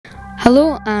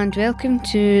Hello and welcome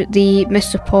to the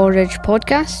Mr. Porridge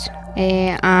Podcast,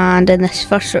 and in this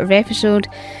first sort of episode,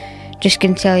 just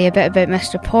going to tell you a bit about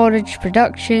Mr. Porridge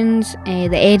Productions,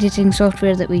 the editing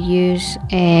software that we use,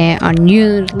 our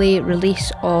newly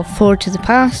release of Forward to the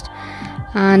Past,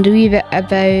 and a wee bit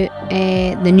about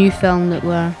the new film that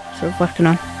we're sort of working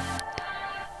on.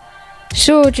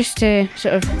 So just to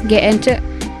sort of get into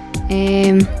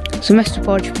it, so Mr.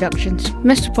 Porridge Productions.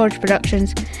 Mr. Porridge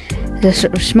Productions is a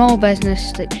sort of small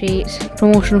business that creates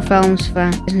promotional films for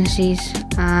businesses,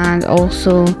 and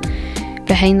also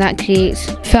behind that creates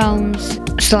films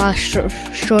 / sort of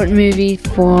short movie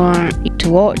for you to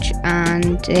watch,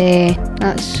 and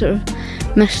that's sort of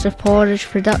Mr. Porridge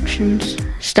Productions.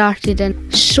 Started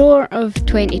in sort of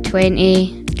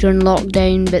 2020 during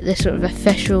lockdown, but the sort of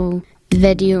official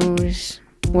videos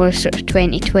was sort of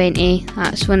 2020.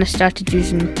 That's when I started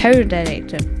using Power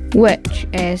Director, which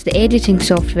is the editing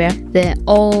software that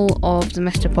all of the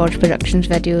Mr. Porridge Productions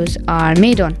videos are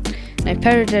made on. Now,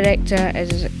 Power Director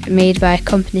is made by a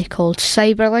company called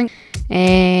Cyberlink,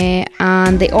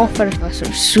 and they offer a sort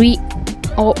of suite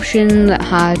option that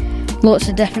has lots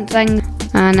of different things,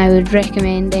 and I would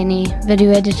recommend any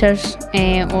video editors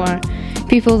or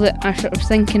people that are sort of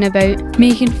thinking about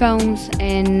making films,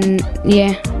 and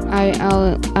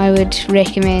I would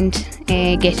recommend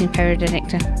getting Power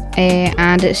Director,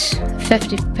 and it's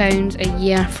 £50 a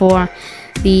year for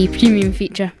the premium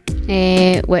feature,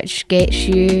 which gets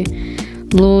you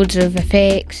loads of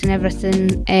effects and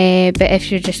everything, but if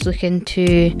you're just looking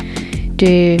to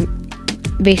do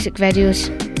basic videos,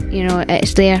 you know,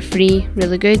 it's there free,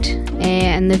 really good,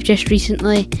 and they've just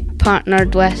recently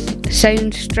partnered with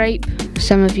Soundstripe.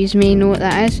 Some of you may know what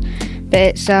that is, but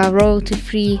it's a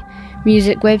royalty-free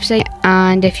music website,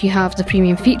 and if you have the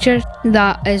premium feature,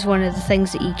 that is one of the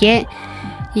things that you get.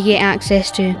 You get access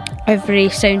to every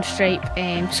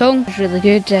Soundstripe song. It's really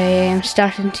good. I'm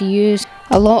starting to use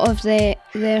a lot of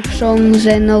their songs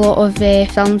in a lot of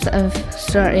films that I've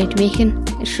started making.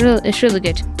 It's really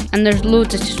good, and there's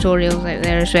loads of tutorials out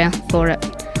there as well for it,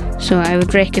 so I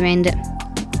would recommend it.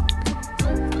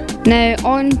 Now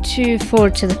on to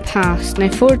Forward to the Past. Now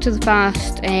Forward to the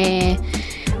Past,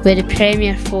 we had a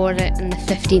premiere for it on the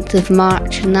 15th of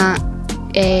March, and that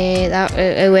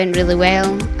it went really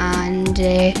well, and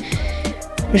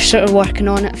we're sort of working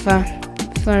on it for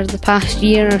the past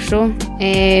year or so.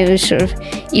 It was sort of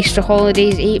Easter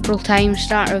holidays, April time,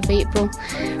 start of April,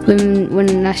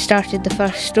 when I started the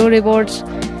first storyboards,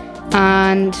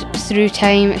 and through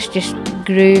time it's just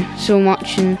grew so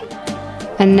much, and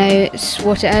now it's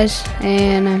what it is,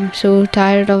 and I'm so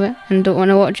tired of it and don't want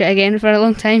to watch it again for a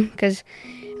long time, because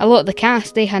a lot of the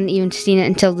cast, they hadn't even seen it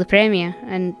until the premiere,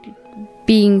 and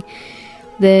being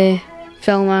the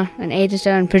filmer and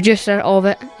editor and producer of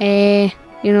it,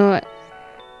 you know,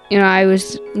 I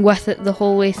was with it the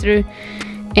whole way through,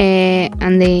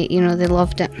 and they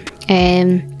loved it,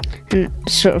 and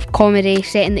sort of comedy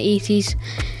set in the 80s,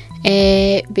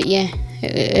 but yeah,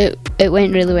 it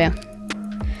went really well.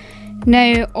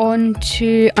 Now on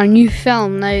to our new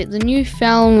film. Now the new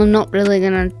film, I'm not really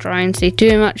going to try and say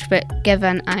too much, but give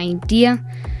an idea.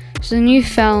 So the new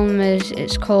film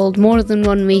it's called More Than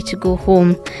One Way to Go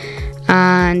Home,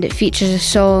 and it features a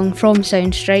song from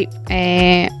Soundstripe,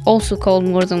 also called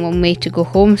More Than One Way to Go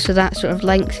Home, so that sort of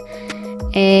links,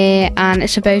 and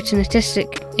it's about an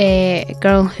autistic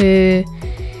girl who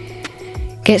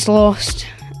gets lost,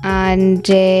 and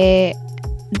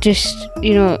just,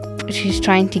 you know, she's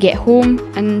trying to get home,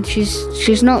 and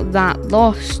she's not that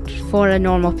lost for a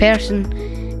normal person.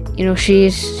 You know,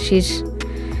 she's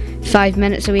 5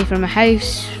 minutes away from a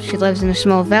house. She lives in a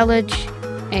small village,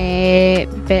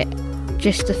 but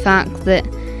just the fact that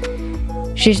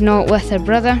she's not with her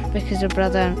brother because her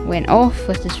brother went off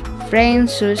with his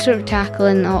friends, so it's sort of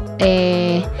tackling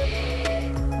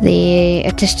the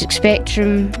autistic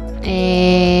spectrum,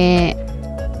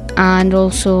 and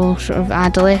also sort of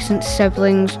adolescent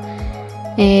siblings,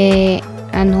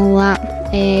 and all that,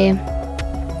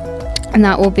 and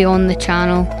that will be on the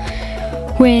channel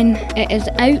when it is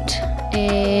out,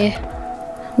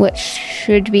 which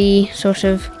should be sort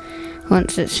of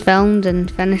once it's filmed and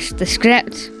finished the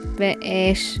script, but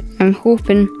I'm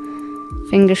hoping,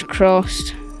 fingers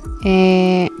crossed,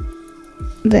 that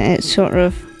it's sort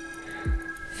of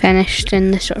finished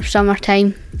in the sort of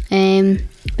summertime,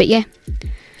 but yeah.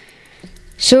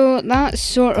 So that's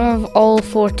sort of all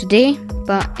for today,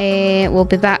 but I'll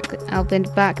be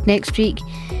back next week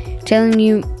telling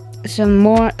you some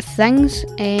more things,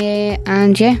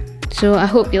 and yeah, so I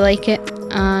hope you like it,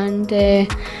 and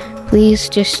please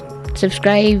just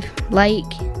subscribe, like,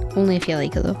 only if you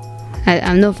like it though.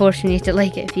 I'm not forcing you to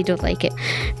like it if you don't like it,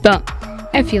 but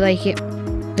if you like it,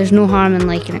 there's no harm in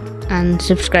liking it, and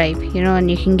subscribe,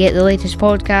 and you can get the latest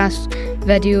podcasts,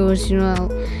 videos,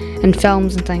 and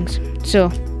films and things. So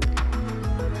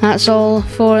that's all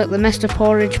for the Mr.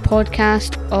 Porridge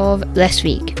podcast of this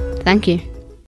week. Thank you.